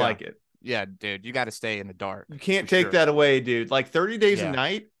 I don't like it. Yeah, dude, you got to stay in the dark. You can't take that away, dude. Like 30 Days a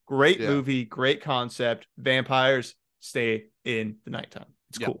Night, great movie, great concept. Vampires stay in the nighttime.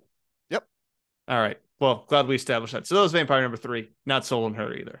 It's cool. Yep. All right. Well, glad we established that. So that was vampire number 3. Not Soul and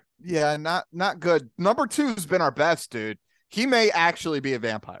Her either. Yeah, not good. Number 2 has been our best, dude. He may actually be a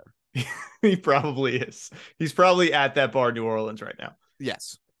vampire. He probably is. He's probably at that bar in New Orleans right now.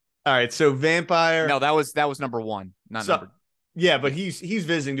 Yes. All right. So vampire. No, that was number 1, not number. Yeah, but he's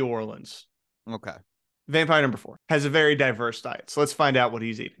visiting New Orleans. Okay. Vampire number 4 has a very diverse diet. So let's find out what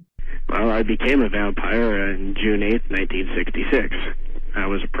he's eating. Well, I became a vampire on June 8th, 1966. I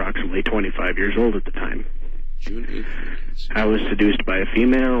was approximately 25 years old at the time. June 8th. I was seduced by a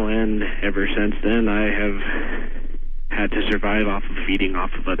female, and ever since then I have had to survive off of feeding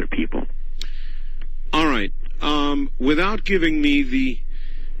off of other people. All right. Without giving me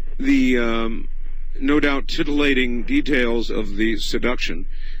the no doubt titillating details of the seduction,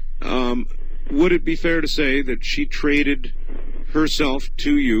 would it be fair to say that she traded herself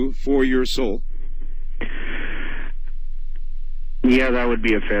to you for your soul? Yeah, that would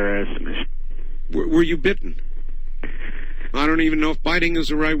be a fair estimate. Were you bitten? I don't even know if biting is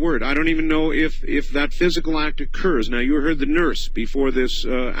the right word. I don't even know if that physical act occurs. Now, you heard the nurse before this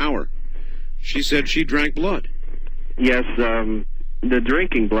hour. She said she drank blood. Yes, the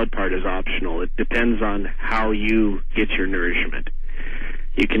drinking blood part is optional. It depends on how you get your nourishment.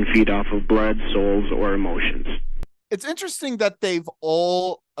 You can feed off of blood, souls, or emotions. It's interesting that they've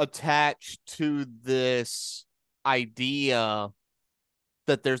all attached to this idea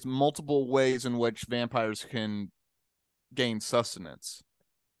that there's multiple ways in which vampires can gain sustenance.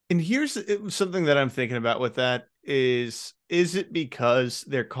 And here's something that I'm thinking about with that is it because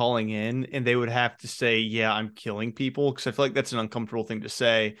they're calling in and they would have to say, yeah, I'm killing people? Because I feel like that's an uncomfortable thing to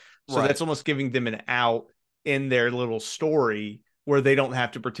say. So that's almost giving them an out in their little story where they don't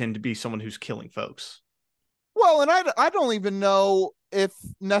have to pretend to be someone who's killing folks. Well, and I don't even know if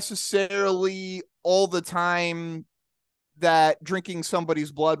necessarily all the time that drinking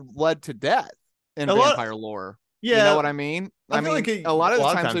somebody's blood led to death in vampire lore. Yeah. You know what I mean? I mean, like a lot of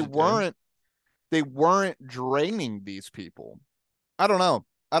the times they weren't draining these people. I don't know.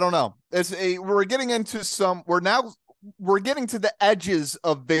 We're getting into we're getting to the edges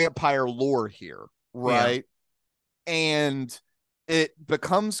of vampire lore here, right? Yeah. And it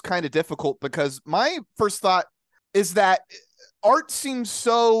becomes kind of difficult because my first thought is that art seems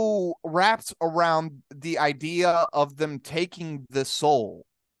so wrapped around the idea of them taking the soul,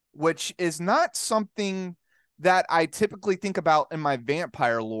 which is not something that I typically think about in my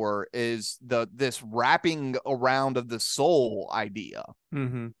vampire lore, is this wrapping around of the soul idea.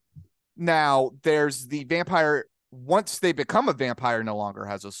 Mm-hmm. Now, there's the vampire, once they become a vampire, no longer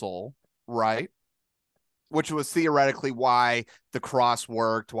has a soul, right? Which was theoretically why the cross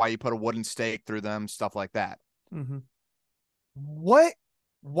worked, why you put a wooden stake through them, stuff like that. Mm-hmm.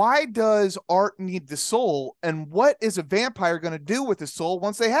 Why does art need the soul, and what is a vampire going to do with the soul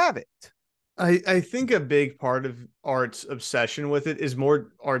once they have it? I think a big part of art's obsession with it is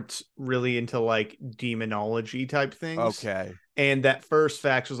more art's really into like demonology type things. Okay. And that first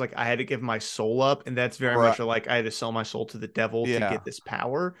fax was like, I had to give my soul up. And that's very much like, I had to sell my soul to the devil to get this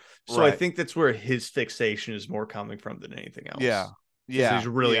power. So I think that's where his fixation is more coming from than anything else. Yeah. He's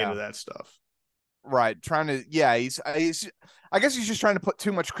really into that stuff. Right. Trying to, he's I guess he's just trying to put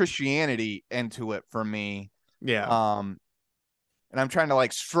too much Christianity into it for me. Yeah. And I'm trying to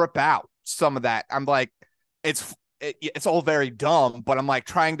like strip out some of that. I'm like, it's all very dumb, but I'm like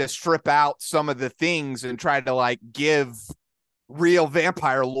trying to strip out some of the things and try to like give real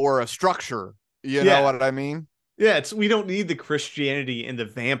vampire lore a structure. You know what I mean? Yeah, we don't need the Christianity and the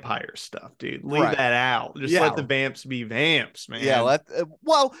vampire stuff, dude. Leave that out. Just let the vamps be vamps, man. Yeah,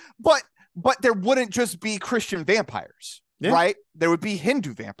 but there wouldn't just be Christian vampires, right? There would be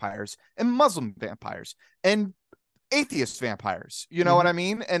Hindu vampires and Muslim vampires and atheist vampires. You know what I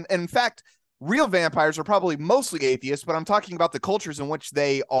mean? And in fact, real vampires are probably mostly atheists, but I'm talking about the cultures in which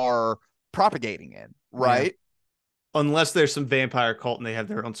they are propagating in, right? Unless there's some vampire cult and they have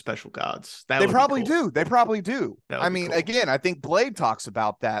their own special gods. They probably do. They probably do. I mean, cool. Again, I think Blade talks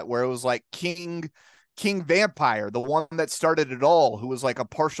about that, where it was like King Vampire, the one that started it all, who was like a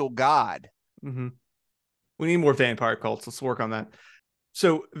partial god. Mm-hmm. We need more vampire cults. Let's work on that.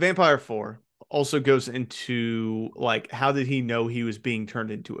 So Vampire 4 also goes into like, how did he know he was being turned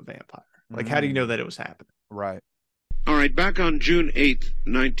into a vampire? Like, how do you know that it was happening? Right. All right, back on June 8th,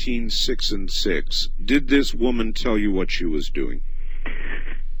 1966, did this woman tell you what she was doing?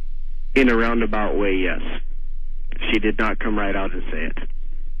 In a roundabout way, yes. She did not come right out and say it.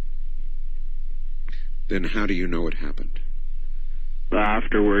 Then how do you know it happened?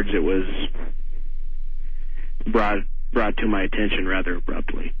 Afterwards, it was brought to my attention rather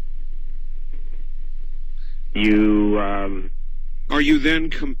abruptly. Are you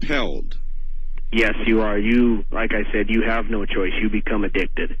then compelled? Yes, you are. You, like I said, you have no choice. You become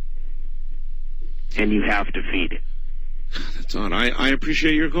addicted. And you have to feed. That's odd. I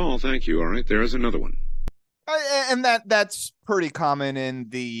appreciate your call. Thank you. All right, there's another one. And that's pretty common in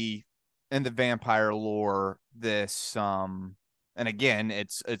the vampire lore. This and again,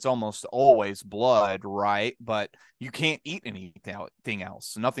 it's almost always blood, right? But you can't eat anything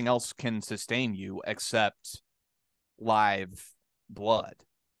else. Nothing else can sustain you except live blood.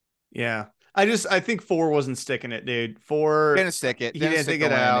 Yeah. I think 4 wasn't sticking it, dude. 4 didn't stick it. He didn't stick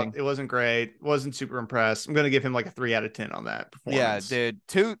it out. It wasn't great. Wasn't super impressed. I'm gonna give him like a 3 out of 10 on that performance. Yeah,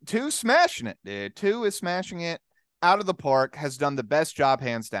 dude. 2 smashing it, dude. 2 is smashing it out of the park. Has done the best job,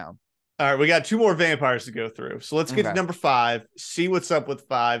 hands down. All right, we got 2 more vampires to go through. So let's get to number 5. See what's up with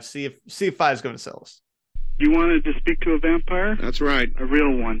 5. See if 5 is going to sell us. You wanted to speak to a vampire? That's right. A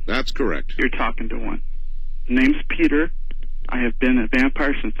real one. That's correct. You're talking to one. Name's Peter. I have been a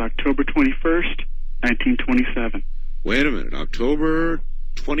vampire since October 21st, 1927. Wait a minute. October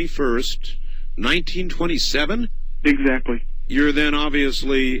 21st, 1927? Exactly. You're then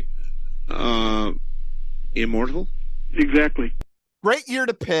obviously immortal? Exactly. Great year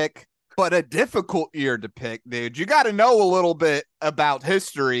to pick, but a difficult year to pick, dude. You got to know a little bit about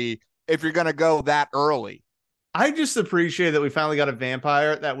history if you're going to go that early. I just appreciate that we finally got a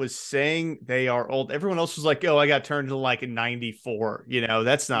vampire that was saying they are old. Everyone else was like, oh, I got turned to like in 94. You know,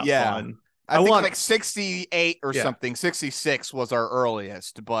 that's not fun. I think like 68 or something. 66 was our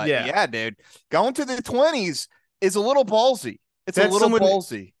earliest. But yeah, dude, going to the 20s is a little ballsy. It's a little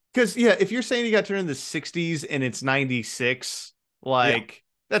ballsy. Because, if you're saying you got turned in the 60s and it's 96,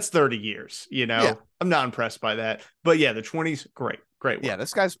 that's 30 years, you know? Yeah. I'm not impressed by that. But yeah, the 20s, great work. Yeah,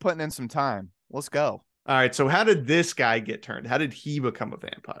 this guy's putting in some time. Let's go. All right, so how did this guy get turned? How did he become a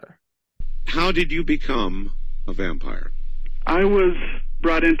vampire? How did you become a vampire? I was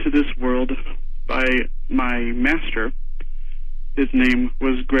brought into this world by my master. His name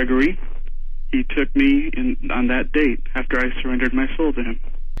was Gregory. He took me on that date after I surrendered my soul to him.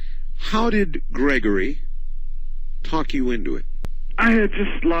 How did Gregory talk you into it? I had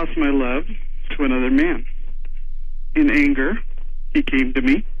just lost my love to another man. In anger, he came to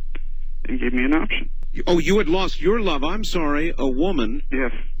me and gave me an option. Oh, you had lost your love, I'm sorry, a woman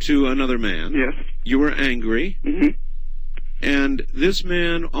to another man. Yes. You were angry. Mm-hmm. And this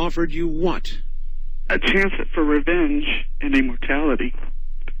man offered you what? A chance for revenge and immortality.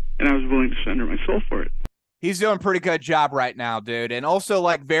 And I was willing to surrender my soul for it. He's doing a pretty good job right now, dude. And also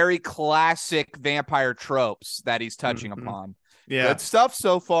like very classic vampire tropes that he's touching upon. Yeah. Good stuff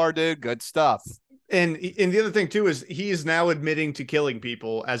so far, dude. Good stuff. And the other thing too is he is now admitting to killing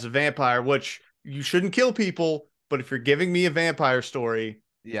people as a vampire, which you shouldn't kill people, but if you're giving me a vampire story,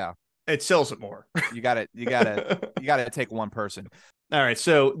 it sells it more. You gotta take one person. All right.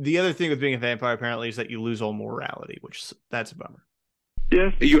 So the other thing with being a vampire apparently is that you lose all morality, which that's a bummer.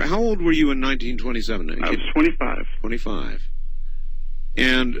 Yes. How old were you in 1927? I was 25. 25.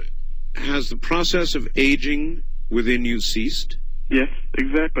 And has the process of aging within you ceased? Yes,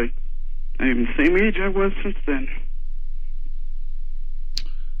 exactly. I am the same age I was since then.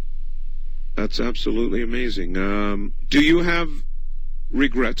 That's absolutely amazing. Do you have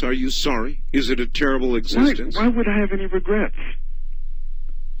regrets? Are you sorry? Is it a terrible existence? Why would I have any regrets?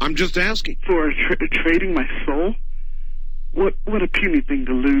 I'm just asking. For trading my soul? What a puny thing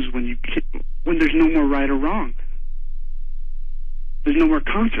to lose when there's no more right or wrong. There's no more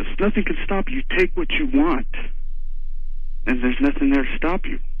conscience. Nothing can stop you. You take what you want, and there's nothing there to stop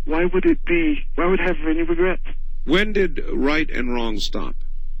you. Why would I have any regrets? When did right and wrong stop?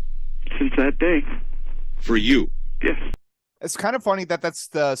 Since that day. For you? Yes. It's kind of funny that that's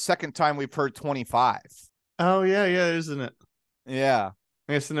the second time we've heard 25. Oh, yeah, isn't it? Yeah.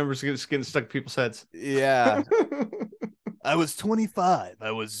 I guess the numbers are getting stuck in people's heads. Yeah. I was 25.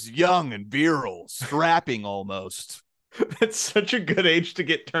 I was young and virile, strapping almost. That's such a good age to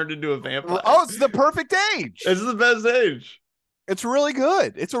get turned into a vampire. Oh, it's the perfect age. It's the best age. It's really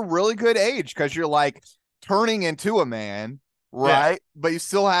good. It's a really good age because you're like turning into a man, right? Yeah. But you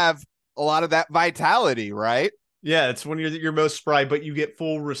still have a lot of that vitality, right? Yeah, it's when you're most spry, but you get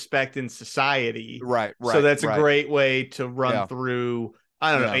full respect in society. Right. So that's a great way to run through,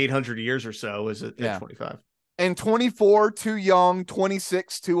 I don't know, 800 years or so is it at 25. And 24, too young,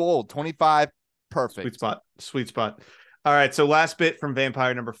 26, too old, 25, perfect. Sweet spot. All right, so last bit from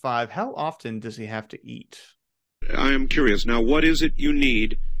vampire number 5. How often does he have to eat? I am curious. Now, what is it you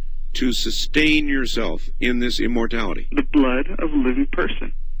need to sustain yourself in this immortality? The blood of a living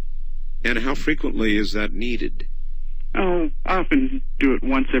person. And how frequently is that needed? Oh, I often do it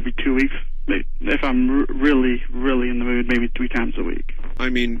once every 2 weeks. If I'm really, really in the mood, maybe 3 times a week. I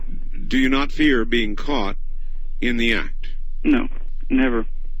mean, do you not fear being caught in the act? No, never.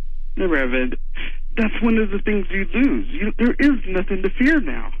 Never have it. That's one of the things you lose. There is nothing to fear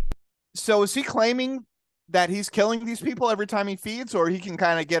now. So is he claiming that he's killing these people every time he feeds, or he can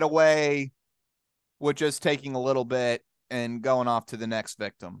kind of get away with just taking a little bit and going off to the next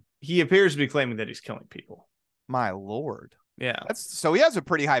victim? He appears to be claiming that he's killing people. My Lord. Yeah. So he has a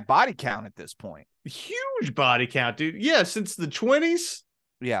pretty high body count at this point. Huge body count, dude. Yeah, since the 20s.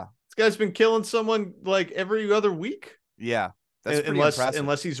 Yeah. This guy's been killing someone like every other week. Yeah. That's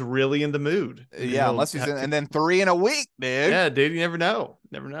unless he's really in the mood. Yeah, unless he's and then 3 in a week, dude. Yeah, dude, you never know.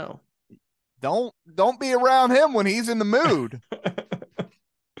 Never know. Don't be around him when he's in the mood.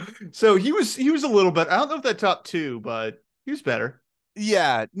 So he was a little better. I don't know if that top 2, but he was better.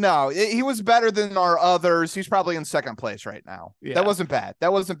 Yeah, no, he was better than our others. He's probably in second place right now. Yeah. That wasn't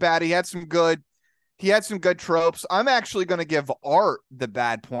bad. He had some good tropes. I'm actually going to give Art the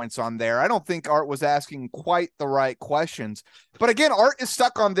bad points on there. I don't think Art was asking quite the right questions. But again, Art is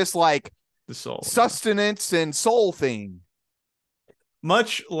stuck on this like the soul sustenance and soul thing.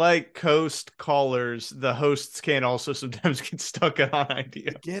 Much like Coast callers, the hosts can also sometimes get stuck on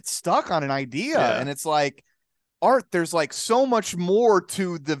an idea. And it's like, Art, there's like so much more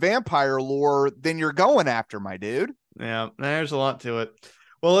to the vampire lore than you're going after, my dude. Yeah, there's a lot to it.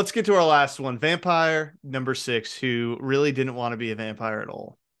 Well, let's get to our last one. Vampire number 6, who really didn't want to be a vampire at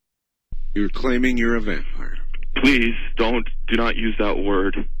all. You're claiming you're a vampire. Please do not use that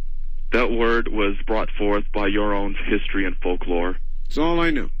word. That word was brought forth by your own history and folklore. It's all I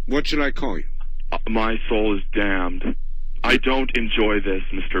know. What should I call you? My soul is damned. I don't enjoy this,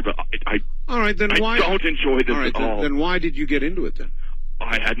 Mr. But all right, then why? I don't enjoy this at all. Then why did you get into it then?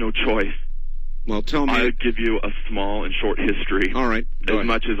 I had no choice. Well, tell me. I'll give you a small and short history. All right. As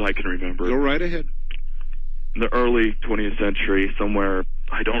much as I can remember. Go right ahead. In the early 20th century, somewhere,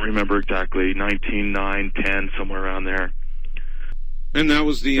 I don't remember exactly, 1909, 10, somewhere around there. And that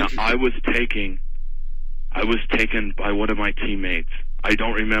was the... Now, I was taken by one of my teammates. I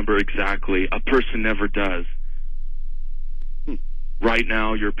don't remember exactly. A person never does. Right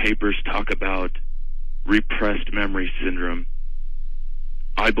now, your papers talk about repressed memory syndrome.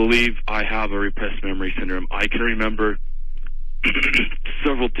 I believe I have a repressed memory syndrome. I can remember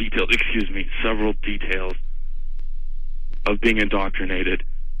several details of being indoctrinated.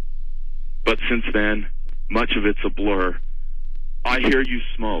 But since then, much of it's a blur. I hear you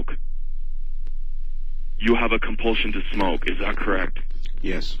smoke. You have a compulsion to smoke, is that correct?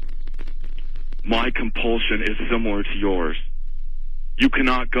 Yes. My compulsion is similar to yours. You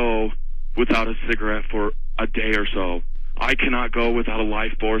cannot go without a cigarette for a day or so. I cannot go without a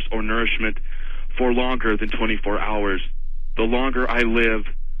life force or nourishment for longer than 24 hours. The longer I live,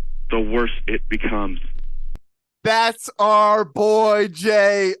 the worse it becomes. That's our boy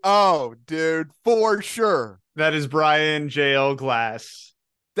J.O., dude, for sure. That is Brian J.L. Glass.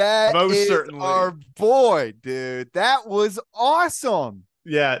 That most is certainly our boy, dude. That was awesome.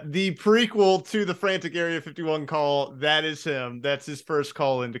 Yeah, the prequel to the Frantic Area 51 call, that is him. That's his first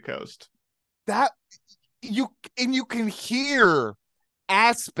call into Coast. That you can hear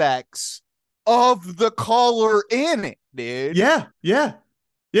aspects of the caller in it, dude. Yeah.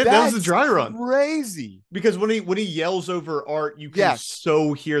 That was the dry run. Crazy. Because when he yells over Art, you can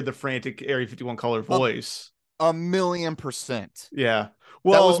so hear the Frantic Area 51 caller voice. 1,000,000%. Yeah.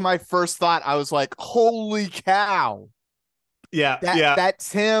 Well, that was my first thought. I was like, holy cow. Yeah.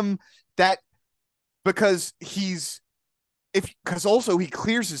 That's him. Because also he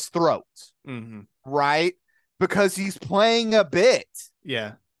clears his throat. Mm-hmm. Right? Because he's playing a bit.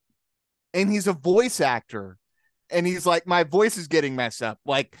 Yeah. And he's a voice actor. And he's like, my voice is getting messed up.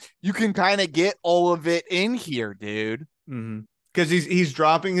 Like, you can kind of get all of it in here, dude. Mm-hmm. Because he's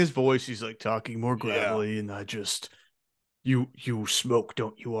dropping his voice. He's like talking more gravelly, and I just You smoke,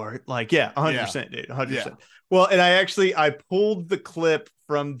 don't you, Art? Like, yeah, 100%, dude, 100%. Yeah. Well, and I pulled the clip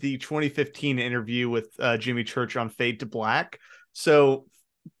from the 2015 interview with Jimmy Church on Fade to Black. So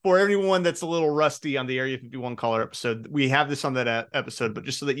for everyone that's a little rusty on the Area 51 caller episode, we have this on that episode, but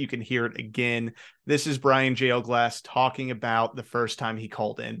just so that you can hear it again, this is Brian Jailglass talking about the first time he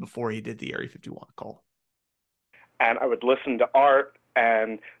called in before he did the Area 51 call. And I would listen to Art,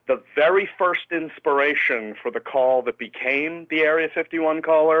 and the very first inspiration for the call that became the Area 51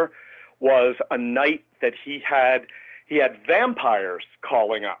 caller was a night that he had vampires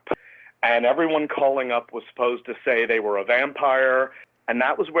calling up. And everyone calling up was supposed to say they were a vampire. And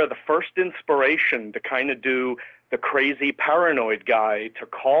that was where the first inspiration to kind of do the crazy paranoid guy to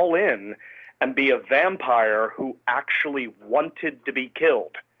call in and be a vampire who actually wanted to be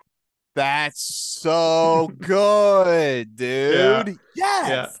killed. That's so good, dude. Yeah. Yes.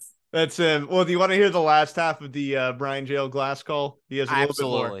 Yeah. That's him. Well, do you want to hear the last half of the Brian Jailglass call? He has a little bit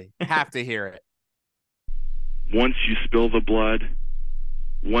more. Have to hear it. Once you spill the blood,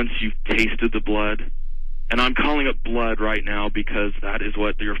 once you've tasted the blood, and I'm calling it blood right now because that is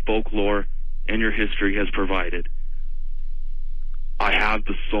what your folklore and your history has provided. I have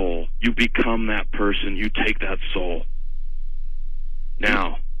the soul. You become that person. You take that soul.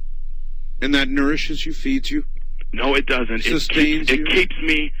 Now. And that nourishes you, feeds you? No, it doesn't. It keeps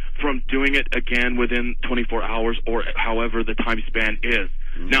me from doing it again within 24 hours or however the time span is.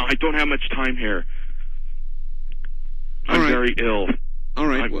 Now, I don't have much time here. I'm very ill. All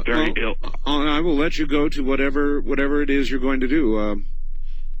right. I'm very ill. I will let you go to whatever it is you're going to do.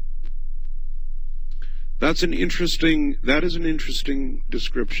 That is an interesting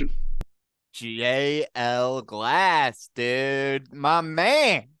description. J.L. Glass, dude. My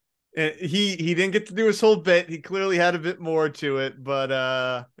man. He didn't get to do his whole bit. He clearly had a bit more to it, but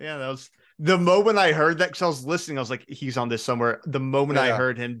yeah, that was the moment I heard that, because I was listening. I was like, he's on this somewhere. The moment I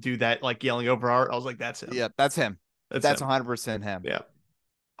heard him do that, like yelling over Art, I was like, that's him. Yeah, that's him. That's 100% him. Yeah.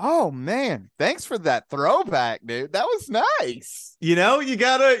 Oh man, thanks for that throwback, dude. That was nice. You know, you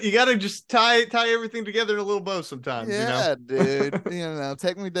gotta just tie everything together in a little bow sometimes. Yeah, you know?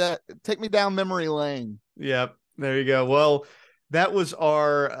 Dude. Take me down memory lane. Yep. There you go. Well, that was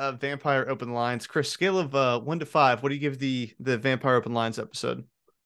our Vampire Open Lines. Chris, scale of 1 to 5. What do you give the Vampire Open Lines episode?